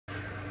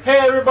Hey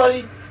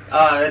everybody,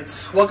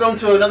 welcome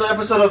to another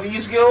episode of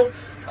Eve's Guild.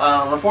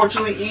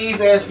 Unfortunately,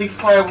 Eve and Sneaky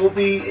Pie will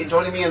be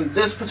joining me in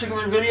this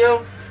particular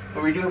video,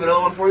 but we do have another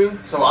one for you.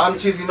 So I'm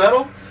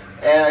Cheesymetal,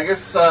 and I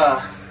guess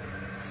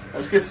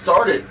let's get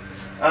started.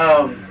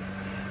 I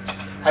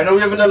know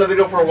we haven't done a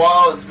video for a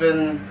while. It's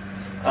been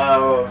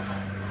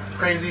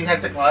crazy,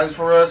 hectic lives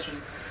for us,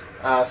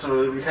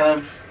 so we kind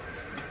of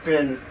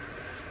been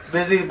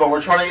busy, but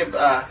we're trying to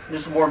get do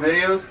some more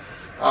videos.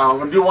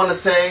 We do want to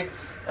say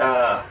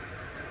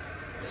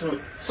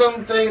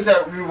some things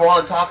that we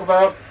want to talk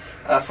about.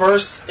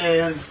 First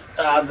is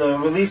the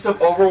release of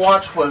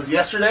Overwatch was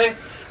yesterday.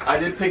 I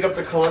did pick up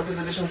the Collector's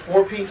Edition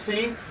for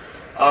PC.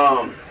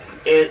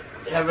 If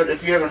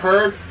you haven't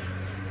heard,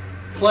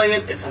 play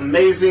it. It's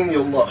amazing.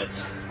 You'll love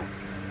it.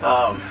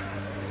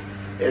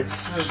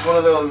 It's just one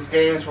of those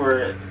games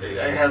where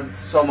I had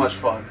so much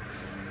fun.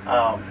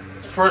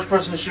 It's a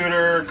first-person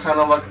shooter, kind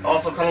of like a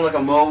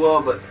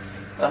MOBA, but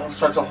that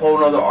starts a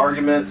whole other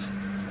argument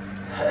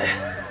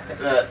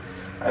that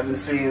I've been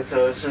seeing.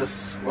 So it's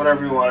just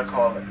whatever you want to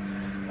call it.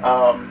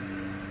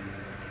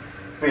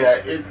 But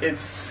yeah,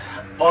 it's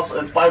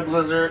by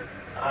Blizzard.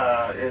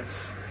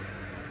 It's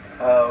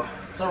a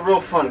real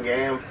fun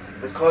game.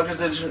 The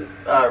Collector's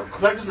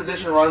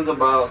Edition runs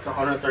about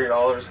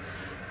 $130.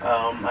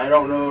 I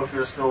don't know if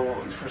they're still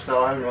for sale.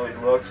 I haven't really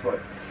looked, but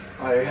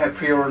I had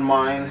pre-ordered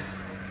mine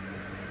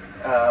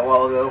a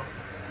while ago,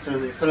 as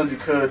soon as you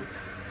could.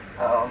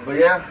 But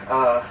yeah,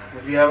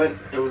 if you haven't,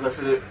 you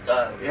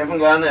haven't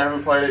gotten it,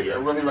 haven't played it, I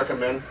really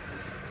recommend.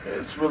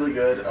 It's really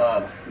good.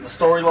 The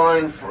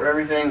storyline for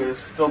everything is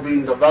still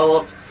being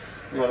developed.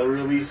 You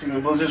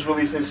know, Blizzard's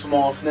releasing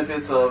small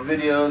snippets of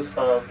videos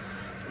of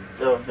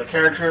the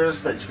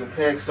characters that you can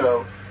pick,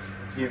 so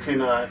you can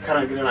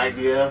kind of get an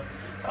idea.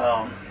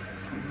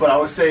 But I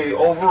would say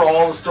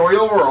overall, the story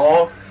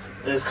overall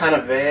is kind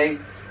of vague.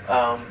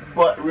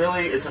 But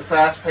really, it's a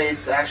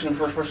fast-paced action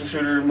first-person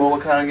shooter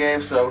MOBA kind of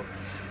game, so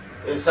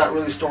it's not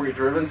really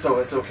story-driven, so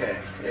it's okay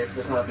if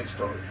it's not a big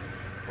story.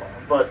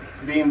 But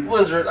being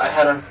Blizzard, I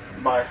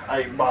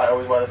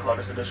always buy the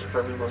Collector's Edition for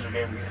every Blizzard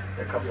game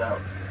that comes out.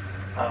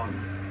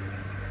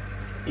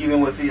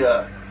 Even with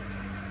the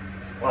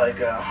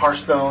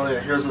Hearthstone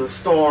and Heroes of the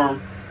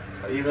Storm,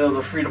 even though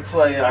they're free to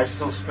play, I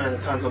still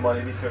spend tons of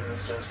money because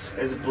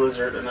it's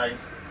Blizzard, and I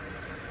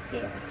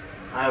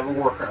have a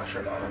Warcraft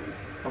shirt on. I mean,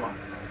 come on.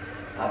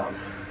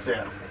 So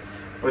yeah,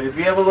 but if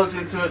you haven't looked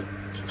into it,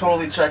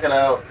 totally check it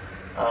out.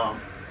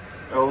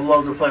 I would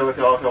love to play with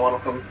y'all if y'all want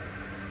to come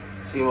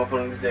team up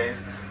one of these days.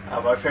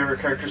 My favorite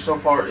character so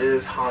far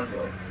is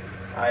Hanzo.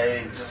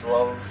 I just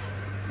love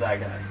that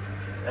guy.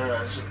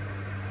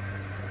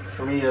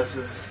 For me, he's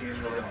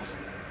really awesome.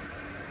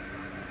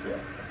 So yeah.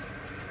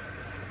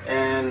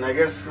 And I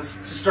guess to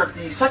start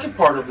the second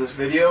part of this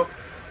video,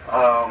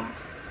 I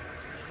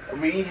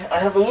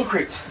have a loot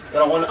crate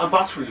that I want to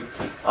unbox for you.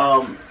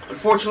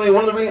 Unfortunately,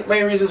 one of the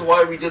main reasons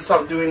why we did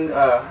stop doing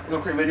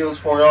loot crate videos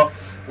for y'all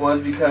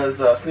was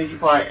because Sneaky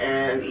Pie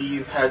and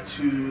Eve had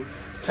to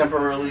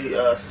temporarily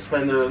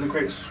suspend their Loot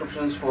Crate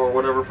subscriptions for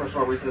whatever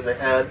personal reasons they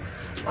had.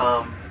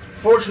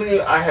 Fortunately,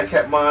 I had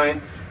kept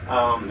mine.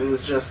 It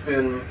was just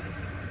been,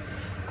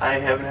 I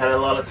haven't had a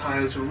lot of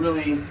time to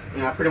really,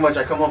 pretty much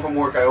I come home from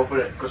work, I open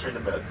it, go straight to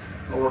bed.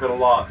 I work a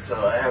lot,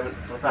 so I haven't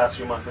for the past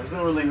few months. It's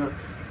been really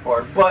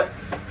hard, but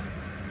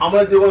I'm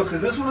going to do one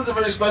because this one is a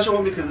very special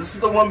one because this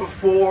is the one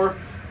before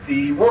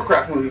the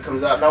Warcraft movie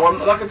comes out. Now, I'm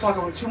not going to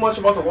talk too much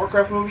about the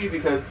Warcraft movie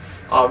because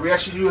we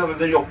actually do have a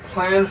video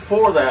planned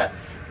for that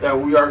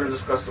we are going to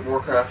discuss the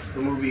Warcraft,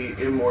 the movie,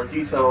 in more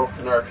detail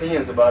and our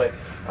opinions about it.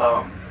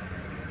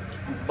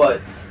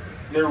 But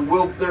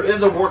there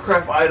is a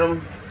Warcraft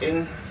item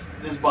in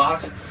this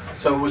box,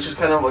 which is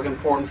kind of like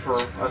important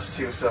for us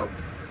too. So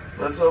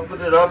let's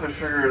open it up and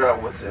figure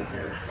out what's in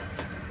here.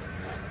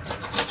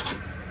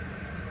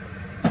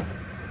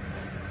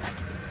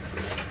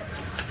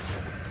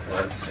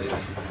 Let's see.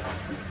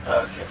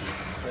 Okay,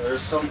 there's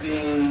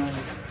something.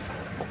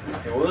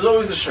 Okay, well, there's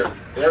always a shirt.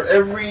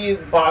 Every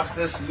box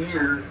this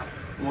year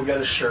will get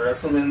a shirt. That's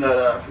something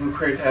that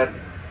Lootcrate had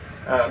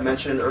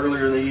mentioned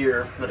earlier in the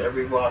year, that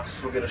every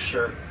box will get a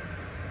shirt.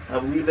 I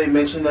believe they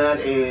mentioned that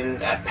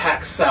at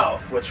PAX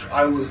South, which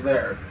I was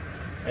there.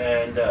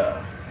 And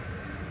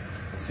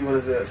let's see, what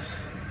is this?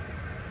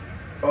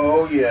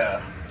 Oh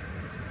yeah,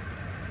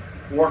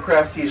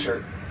 Warcraft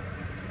T-shirt.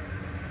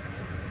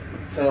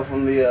 So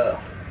from the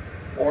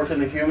Orc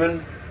and the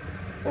Human,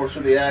 Orcs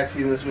with the axe,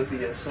 humans with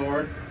the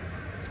sword.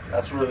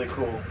 That's really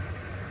cool.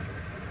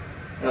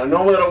 Now,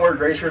 normally I don't wear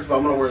gray shirts, but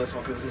I'm going to wear this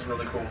one because this is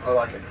really cool. I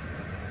like it.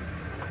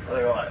 I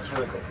like it a lot. It's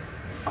really cool.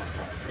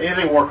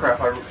 Anything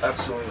Warcraft I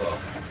absolutely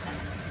love.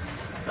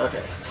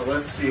 Okay, so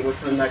let's see. What's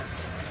the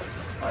next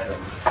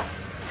item?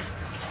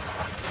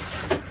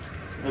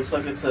 Looks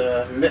like it's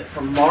a mitt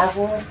from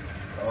Marvel.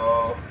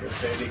 Oh,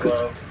 it's baby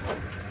glove.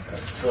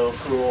 That's so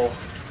cool.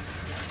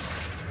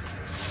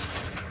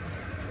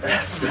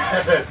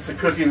 It's a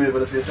cookie mitt,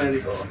 but it's the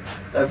Infinity glove.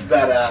 That's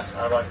badass.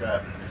 I like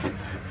that.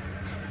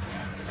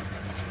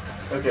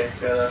 Okay,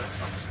 got a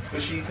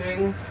squishy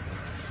thing.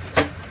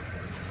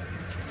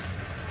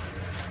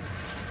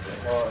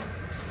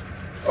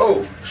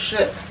 Oh,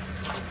 shit.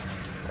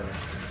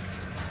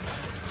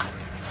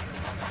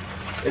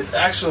 It's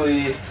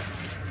actually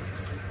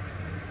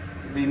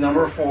the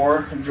number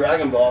 4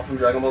 Dragon Ball from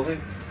Dragon Ball Z.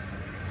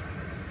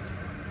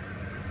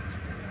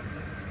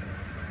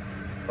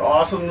 The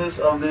awesomeness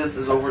of this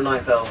is over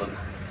 9,000.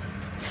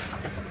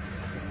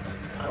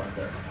 I like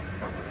that.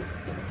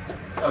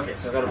 Okay,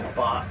 so I got a big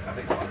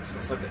box.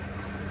 Let's look at.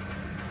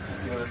 Let's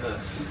see what is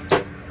this.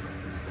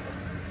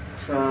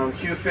 From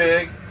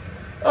Q-Fig.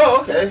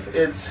 Oh, okay.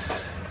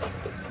 It's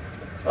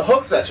a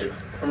Hulk statue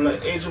from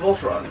the Age of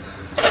Ultron.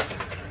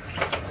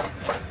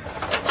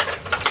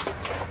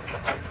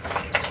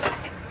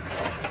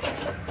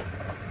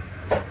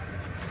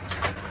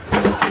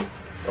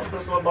 Don't put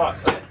this in my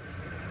box. Okay.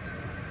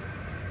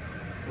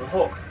 The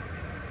Hulk.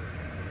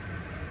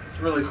 It's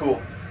really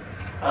cool.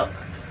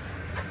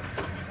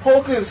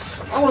 Hulk is,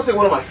 I want to say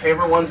one of my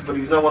favorite ones, but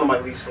he's not one of my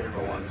least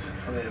favorite ones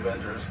from the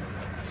Avengers.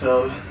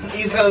 So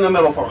he's kind of in the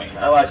middle for me.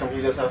 I like him.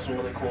 He does have some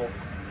really cool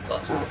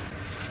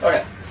stuff.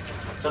 Okay,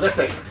 so this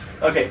thing.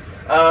 Okay,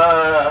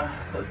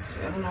 let's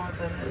see. I don't know what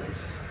that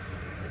is.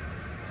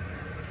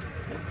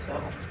 Can't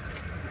tell.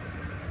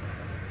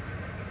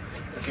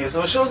 Okay, so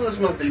it shows this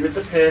month theme. It's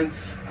a pin.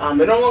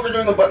 They're no longer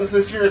doing the buttons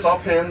this year. It's all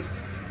pins.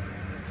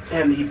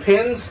 And the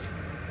pins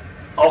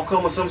all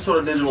come with some sort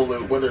of digital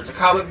loot, whether it's a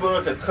comic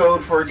book, a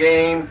code for a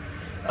game,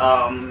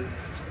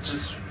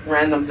 just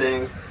random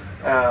things.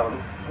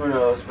 Who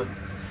knows? But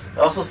it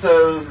also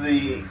says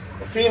the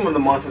theme of the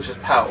month, which is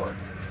power.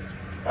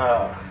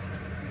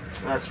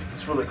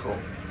 It's really cool.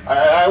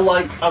 I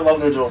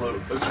love digital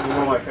loot. It's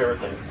one of my favorite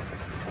things.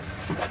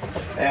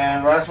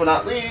 And last but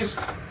not least,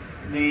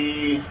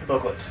 the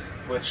booklet,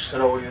 which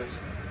it always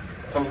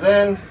comes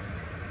in.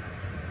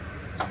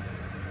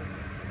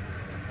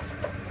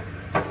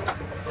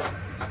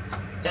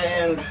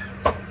 And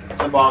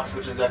the box,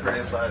 which is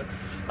decorated inside.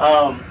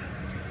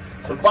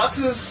 The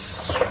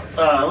boxes,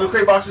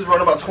 Lootcrate boxes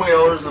run about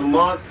 $20 a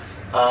month.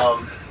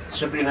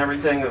 Shipping and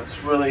everything, it's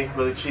really,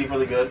 really cheap,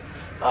 really good.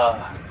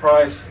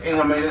 Price, and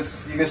I mean, you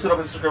can set up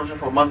a subscription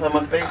for a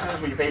month-on-month basis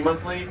where you pay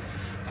monthly.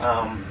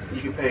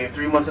 You can pay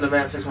 3 months in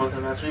advance, 6 months in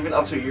advance, or even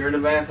up to a year in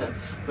advance. And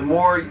the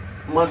more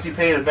months you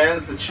pay in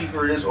advance, the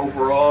cheaper it is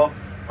overall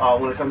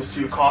when it comes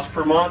to cost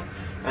per month.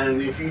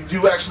 And if you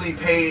do actually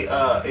pay,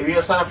 if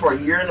you sign up for a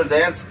year in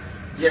advance,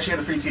 you actually get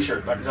a free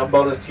T-shirt, like a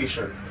bonus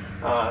T-shirt,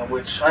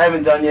 which I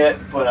haven't done yet,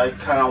 but I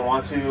kind of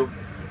want to.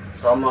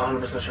 So I'm not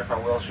 100% sure if I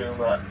will,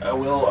 but I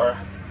will,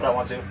 but I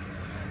want to.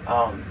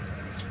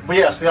 But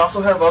yes, they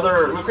also have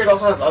other. Lootcrate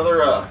also has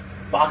other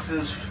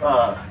boxes.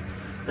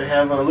 They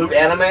have Loot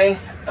Anime,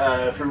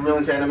 if you're really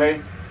into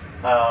anime.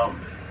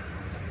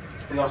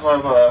 They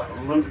also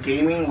have Loot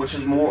Gaming, which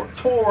is more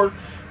toward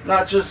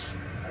not just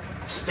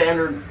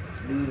standard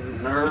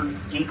nerd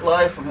geek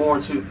life, but more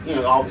to,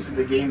 obviously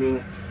the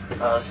gaming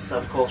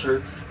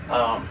subculture.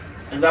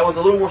 And that was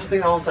a little more, I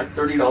think that was like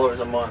 $30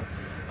 a month.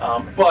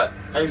 But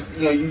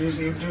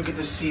you do get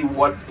to see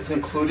what is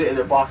included, and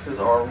their boxes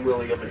are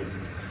really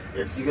amazing.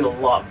 You get a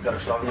lot better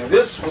stuff. I mean,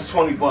 this was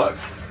 $20.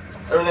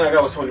 Everything I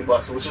got was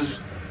 $20, which is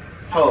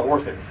hella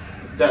worth it.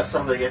 That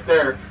stuff they get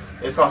there,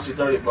 it costs you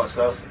 $30.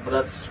 But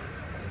that's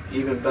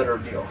even better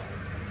deal.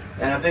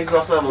 And I think they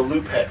also have a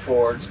loot pet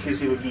in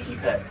case you have a geeky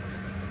pet.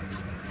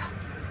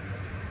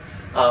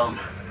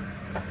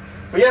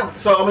 But yeah,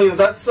 so I mean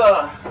that's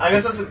I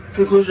guess that's the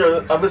conclusion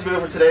of this video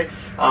for today.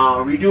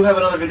 We do have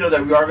another video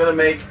that we are going to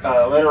make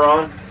later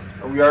on.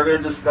 We are going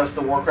to discuss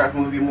the Warcraft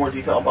movie in more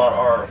detail about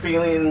our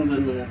feelings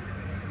and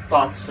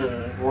thoughts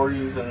and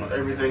worries and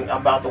everything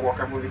about the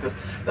Warcraft movie, because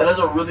that is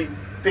a really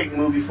big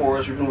movie for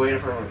us. We've been waiting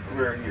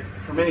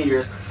for many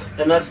years,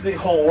 and that's the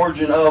whole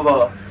origin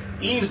of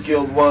Eve's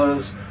guild.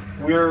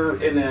 We're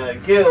in a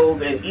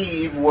guild, and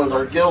Eve was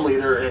our guild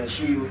leader, and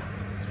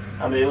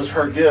it was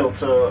her guild,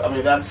 so,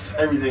 that's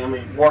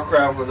everything.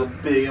 Warcraft was a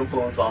big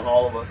influence on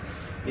all of us,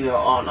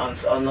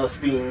 on us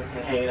being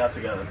and hanging out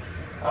together.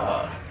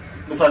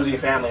 Besides being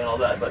family and all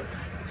that, but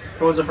if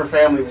it wasn't for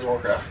family, it was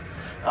Warcraft.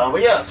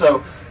 But yeah,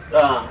 so,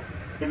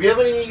 if you have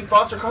any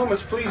thoughts or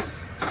comments, please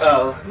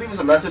leave us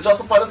a message.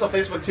 Also, find us on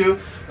Facebook, too.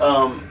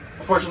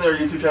 Unfortunately, our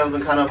YouTube channel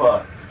has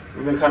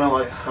been we've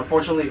been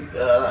unfortunately,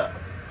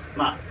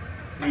 not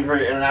being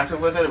very interactive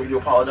with it. We do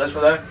apologize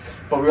for that,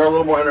 but we are a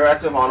little more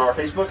interactive on our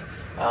Facebook.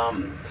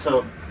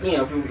 So,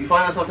 if you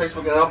find us on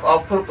Facebook, and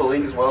I'll put up the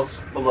link as well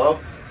below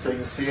so you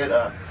can see it.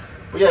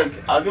 But yeah,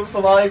 give us a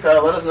like,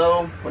 let us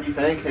know what you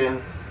think, and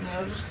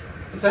just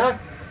say hi.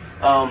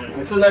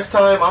 Until next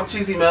time, I'm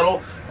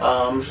Cheesymetal.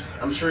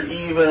 I'm sure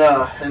Eve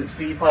and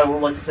Steve probably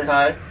would like to say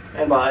hi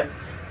and bye.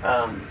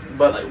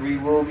 But we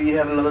will be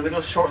having another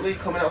video shortly,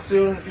 coming out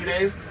soon in a few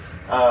days.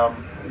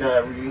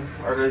 That we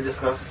are going to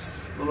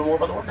discuss a little more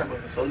about the Warcraft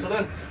movie. So until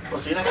then, we'll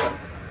see you next time.